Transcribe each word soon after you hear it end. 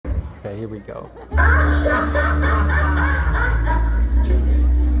Okay, here we go. A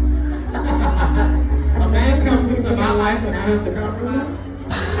man comes into my life and I have to compromise.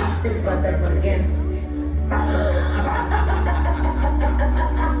 Think about that one again.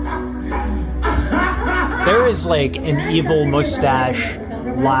 There is like an evil mustache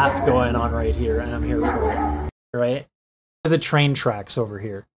laugh going on right here, and I'm here for it. Right? The train tracks over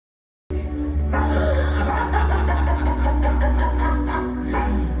here.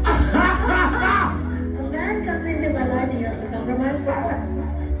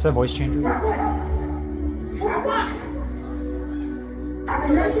 Is that a voice changer? For what? A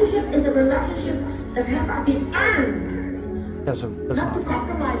relationship is a relationship that has to be earned. That's not to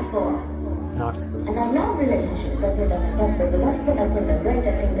compromise for. Not. And I know relationships are the left foot up in the right. I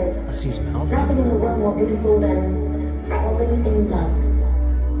think there's nothing in the world more beautiful than falling in love.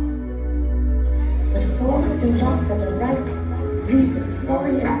 The fall in love for the right reasons.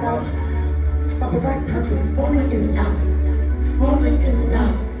 Falling in love for the right purpose. Falling in love. Falling in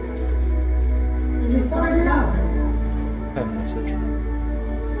love. When you fall in love. That message.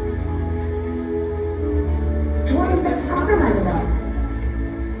 What is that compromise about?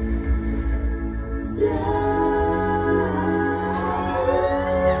 I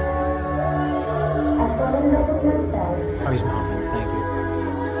fall in love with myself. Oh, he's nothing. Thank you.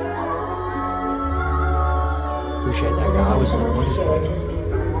 Appreciate that guy. I was like, what is that?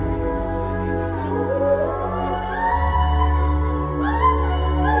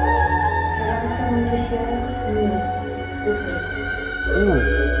 Ooh.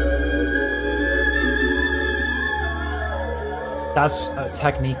 That's a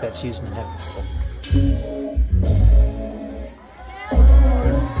technique that's used in heavy metal.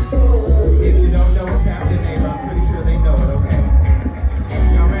 If you don't know what's happening, neighbor, I'm pretty sure they know it, okay?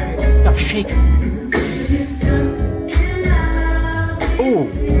 Y'all ready? Gotta shake it. Ooh.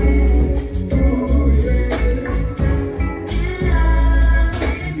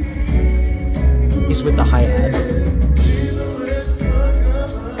 He's with the hi-hat.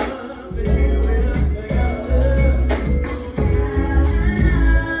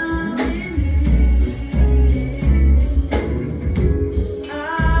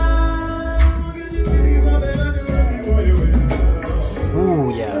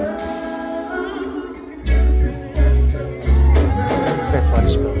 Ooh, yeah. Very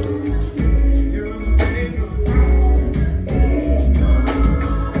flexibility.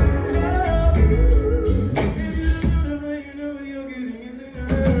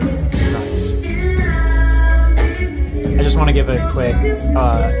 Nice. I just want to give a quick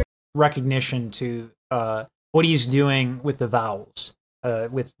recognition to what he's doing with the vowels,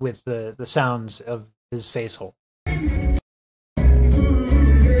 with the sounds of his face hole.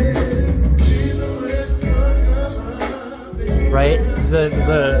 Right,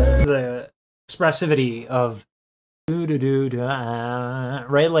 the expressivity of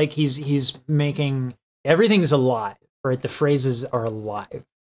right, like he's making everything's alive, right? The phrases are alive,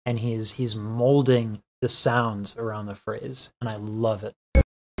 and he's molding the sounds around the phrase, and I love it.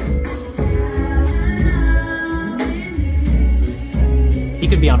 He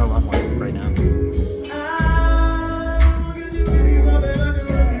could be on a runway right now.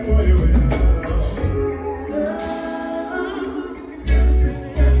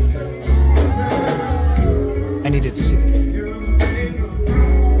 I needed to see the game.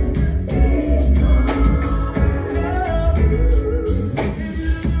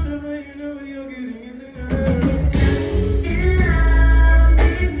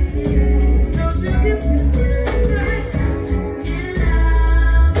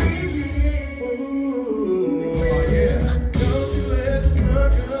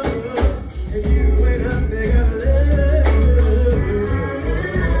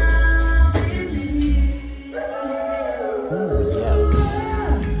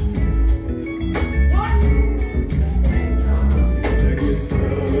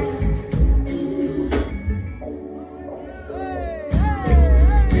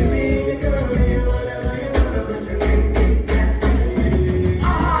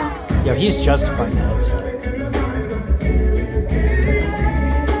 He's justifying that.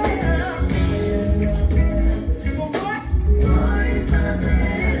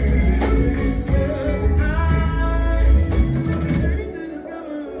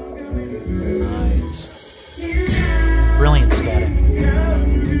 Nice. Brilliant scatting.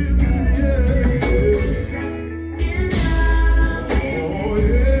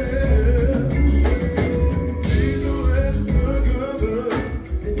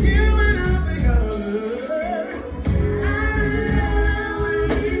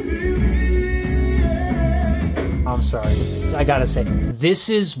 gotta say, this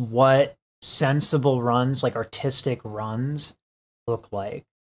is what sensible runs, like artistic runs, look like,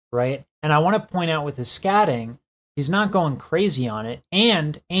 right? And I want to point out with his scatting, he's not going crazy on it.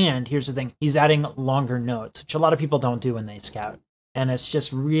 And here's the thing, he's adding longer notes, which a lot of people don't do when they scat. And it's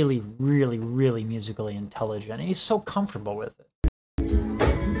just really, really, really musically intelligent. And he's so comfortable with it.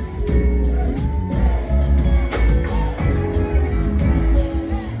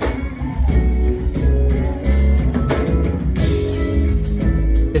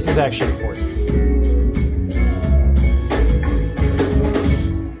 This is actually important.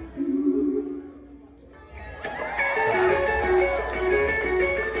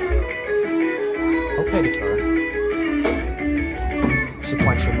 Okay, guitar.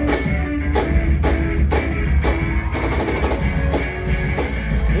 Sequential motion.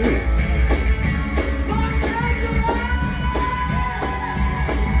 Ooh.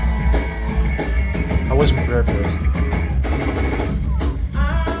 I wasn't prepared for this.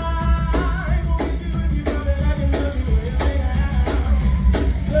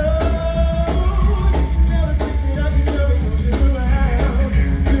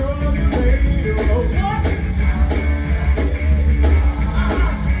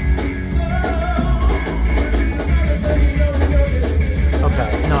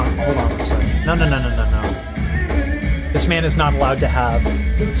 No. This man is not allowed to have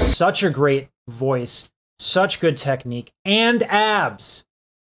such a great voice, such good technique, and abs.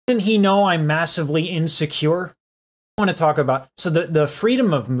 Doesn't he know I'm massively insecure? I want to talk about, so the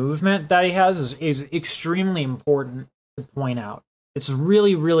freedom of movement that he has is extremely important to point out. It's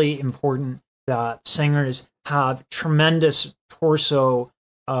really, really important that singers have tremendous torso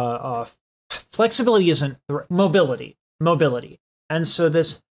flexibility isn't mobility. And so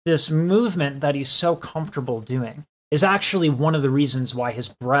this movement that he's so comfortable doing is actually one of the reasons why his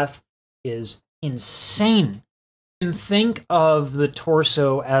breath is insane. And think of the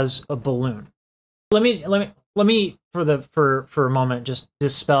torso as a balloon. Let me for a moment just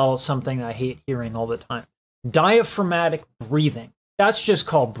dispel something I hate hearing all the time. Diaphragmatic breathing. That's just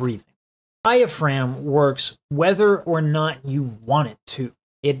called breathing. Diaphragm works whether or not you want it to.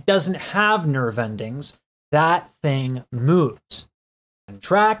 It doesn't have nerve endings. That thing moves.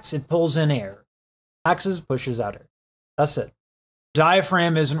 Contracts, it pulls in air. Relaxes, pushes out air. That's it.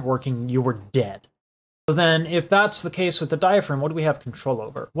 Diaphragm isn't working, you were dead. So then, if that's the case with the diaphragm, what do we have control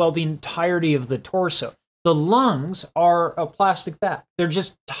over? Well, the entirety of the torso. The lungs are a plastic bag. They're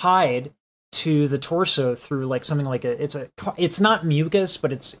just tied to the torso through like something like it's not mucus,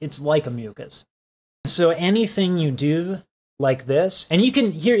 but it's like a mucus. So anything you do like this, and you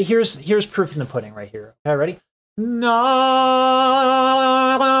can here's proof in the pudding right here. Okay, ready? No,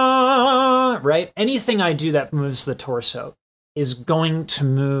 right? Anything I do that moves the torso is going to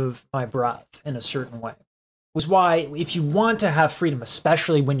move my breath in a certain way. Which is why if you want to have freedom,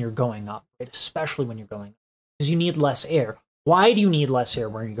 especially when you're going up, right? Especially when you're going up, because you need less air. Why do you need less air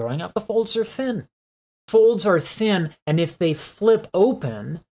when you're going up? The folds are thin. Folds are thin, and if they flip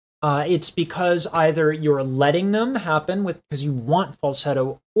open, it's because either you're letting them happen because you want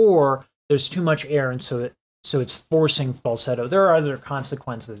falsetto, or there's too much air, and so it's forcing falsetto. There are other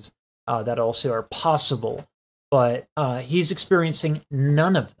consequences that also are possible, but he's experiencing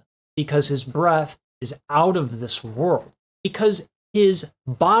none of them because his breath is out of this world. Because his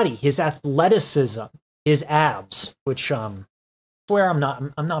body, his athleticism, his abs, which I swear I'm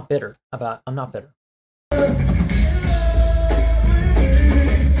not bitter about. I'm not bitter.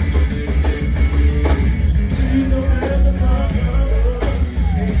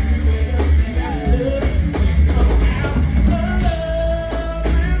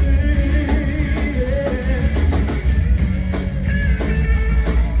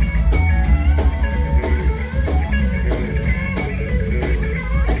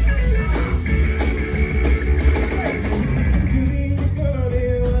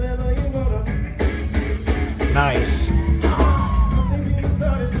 Nice.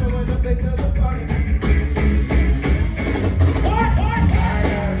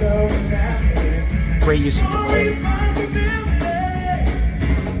 Great use of delay.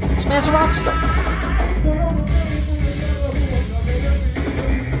 This man's a rock star.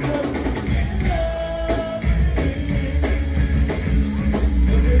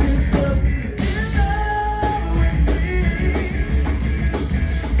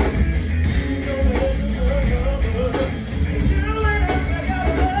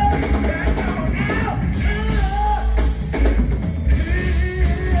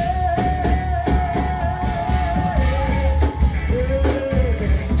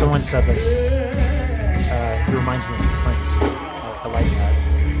 Someone said that he reminds them of Prince. I like that.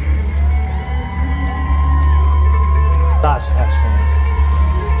 That's excellent.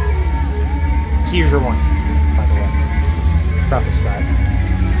 Seizure one, by the way. Just preface that.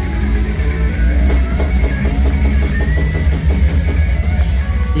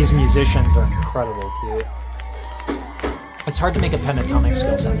 These musicians are incredible too. It's hard to make a pentatonic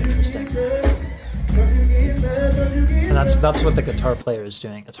scale sound interesting. And that's what the guitar player is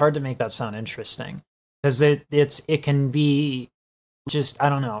doing. It's hard to make that sound interesting. Because it can be just, I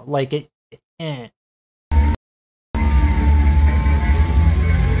don't know, like it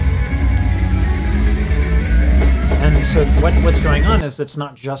And so what's going on is it's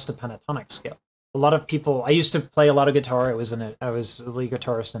not just a pentatonic scale. A lot of people, I used to play a lot of guitar. I was a lead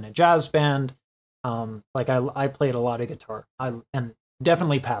guitarist in a jazz band. Like I played a lot of guitar. And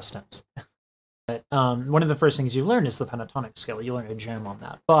definitely past tense. But one of the first things you learn is the pentatonic scale. You learn to jam on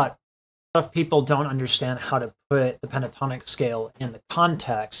that. But a lot of people don't understand how to put the pentatonic scale in the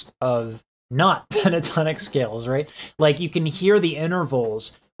context of not pentatonic scales, right? Like you can hear the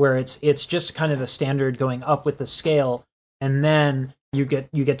intervals where it's just kind of a standard going up with the scale, and then you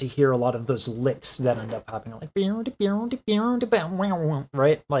get to hear a lot of those licks that end up happening, like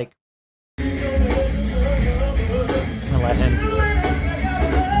right? Like I'll let him do it.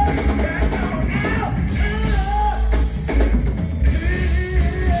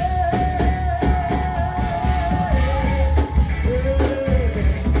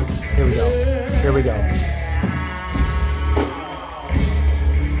 Here we go.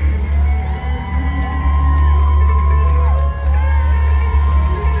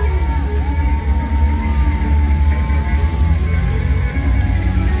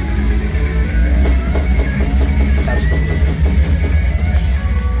 That's the loop.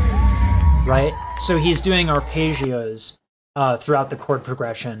 Right? So he's doing arpeggios throughout the chord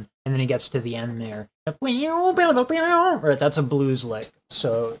progression, and then he gets to the end there. Right, that's a blues lick.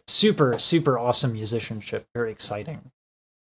 So super, super awesome musicianship. Very exciting.